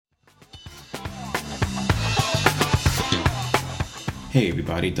Hey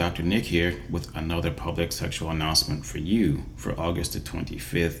everybody, Dr. Nick here with another public sexual announcement for you for August the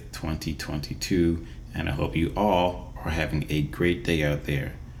 25th, 2022, and I hope you all are having a great day out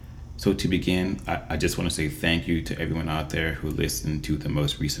there. So to begin, I just want to say thank you to everyone out there who listened to the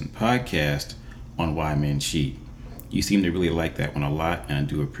most recent podcast on Why Men Cheat. You seem to really like that one a lot, and I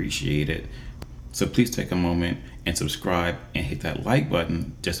do appreciate it. So please take a moment and subscribe and hit that like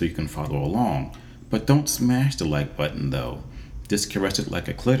button just so you can follow along. But don't smash the like button though. Just caress it like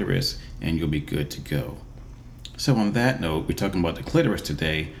a clitoris and you'll be good to go. So on that note, we're talking about the clitoris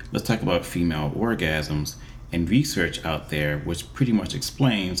today. Let's talk about female orgasms and research out there which pretty much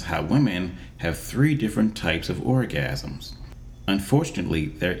explains how women have 3 different types of orgasms. Unfortunately,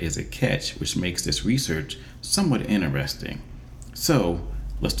 there is a catch which makes this research somewhat interesting. So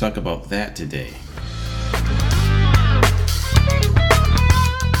let's talk about that today.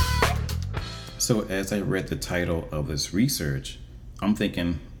 So as I read the title of this research, I'm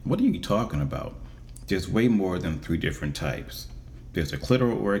thinking, what are you talking about? There's way more than 3 different types. There's a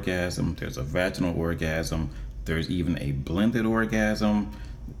clitoral orgasm, there's a vaginal orgasm, there's even a blended orgasm,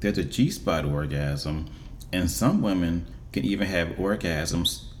 there's a G-spot orgasm, and some women can even have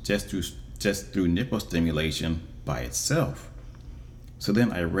orgasms just through nipple stimulation by itself. So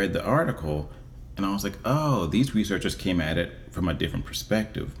then I read the article and I was like, oh, these researchers came at it from a different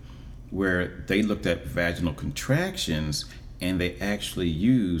perspective, where they looked at vaginal contractions and they actually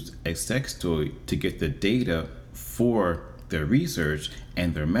used a sex toy to get the data for their research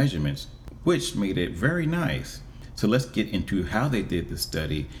and their measurements, which made it very nice. So let's get into how they did the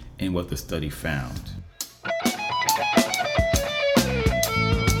study and what the study found.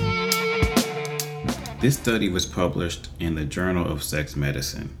 This study was published in the Journal of Sex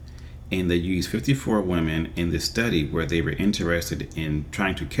Medicine, and they used 54 women in this study where they were interested in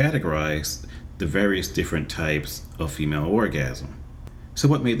trying to categorize the various different types of female orgasm. So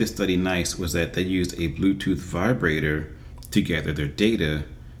what made this study nice was that they used a Bluetooth vibrator to gather their data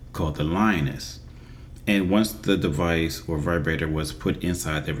called the Linus. And once the device or vibrator was put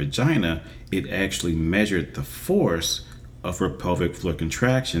inside their vagina, it actually measured the force of her pelvic floor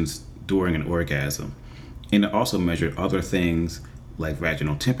contractions during an orgasm. And it also measured other things like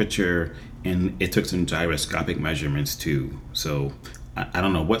vaginal temperature, and it took some gyroscopic measurements too. So I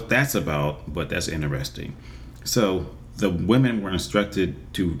don't know what that's about, but that's interesting. So the women were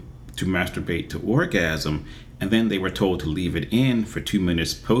instructed to masturbate to orgasm, and then they were told to leave it in for 2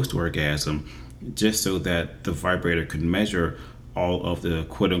 minutes post-orgasm, just so that the vibrator could measure all of the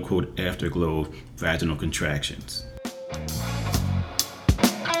quote-unquote afterglow vaginal contractions.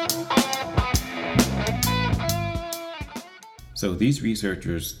 So these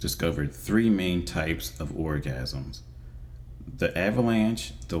researchers discovered 3 main types of orgasms: the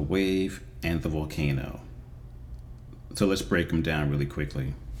avalanche, the wave, and the volcano. So let's break them down really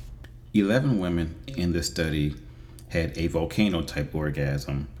quickly. 11 women in this study had a volcano type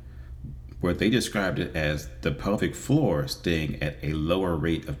orgasm, where they described it as the pelvic floor staying at a lower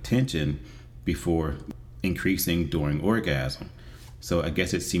rate of tension before increasing during orgasm. So I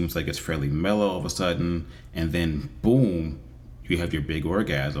guess it seems like it's fairly mellow all of a sudden, and then boom, you have your big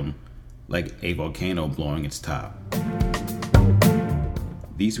orgasm, like a volcano blowing its top.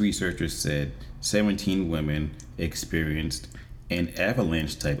 These researchers said 17 women experienced an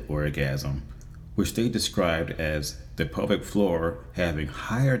avalanche type orgasm, which they described as the pelvic floor having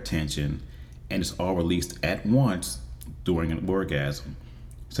higher tension and it's all released at once during an orgasm.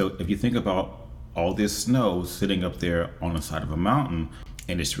 So if you think about all this snow sitting up there on the side of a mountain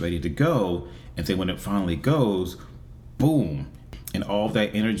and it's ready to go, and then when it finally goes, boom, and all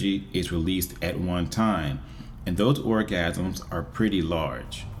that energy is released at one time. And those orgasms are pretty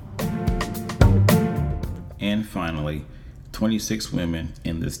large. And finally, 26 women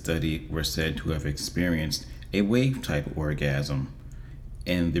in this study were said to have experienced a wave type orgasm.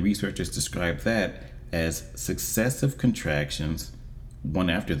 And the researchers described that as successive contractions, one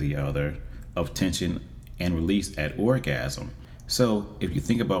after the other, of tension and release at orgasm. So if you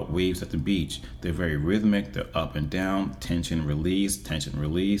think about waves at the beach, they're very rhythmic, they're up and down, tension, release,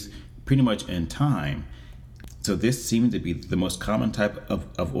 pretty much in time. So this seemed to be the most common type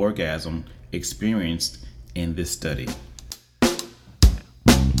of orgasm experienced in this study.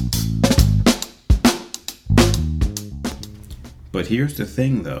 But here's the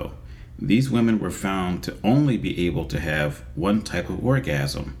thing though, these women were found to only be able to have one type of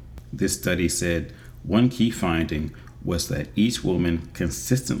orgasm. This study said one key finding was that each woman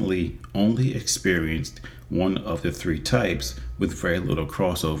consistently only experienced one of the 3 types with very little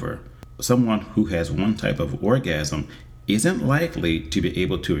crossover. Someone who has one type of orgasm isn't likely to be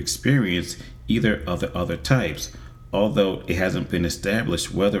able to experience either of the other types, although it hasn't been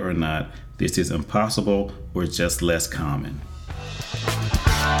established whether or not this is impossible or just less common.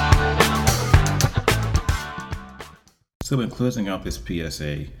 So, in closing out this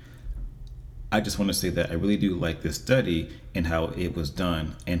PSA, I just want to say that I really do like this study and how it was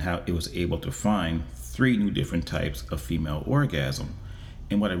done and how it was able to find 3 new different types of female orgasm.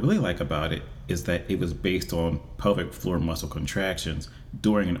 And what I really like about it is that it was based on pelvic floor muscle contractions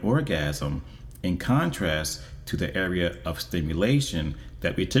during an orgasm, in contrast to the area of stimulation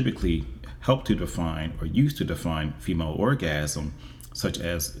that we typically help to define or use to define female orgasm, such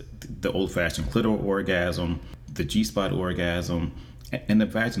as the old-fashioned clitoral orgasm, the G-spot orgasm, and the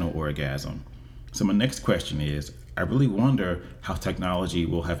vaginal orgasm. So my next question is, I really wonder how technology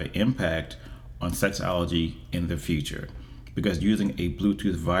will have an impact on sexology in the future. Because using a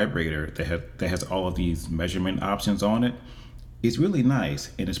Bluetooth vibrator that has all of these measurement options on it is really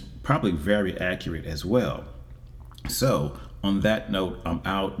nice, and it's probably very accurate as well. So on that note, I'm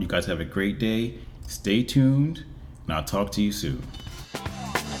out. You guys have a great day. Stay tuned, and I'll talk to you soon.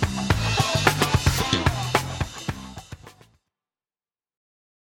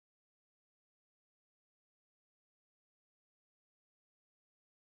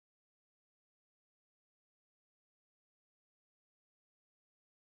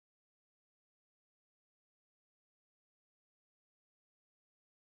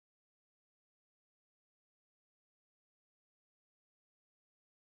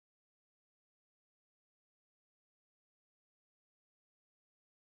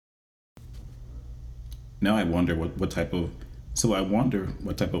 Now I wonder what type of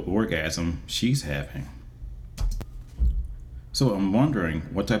orgasm she's having. So I'm wondering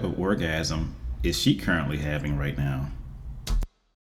what type of orgasm is she currently having right now?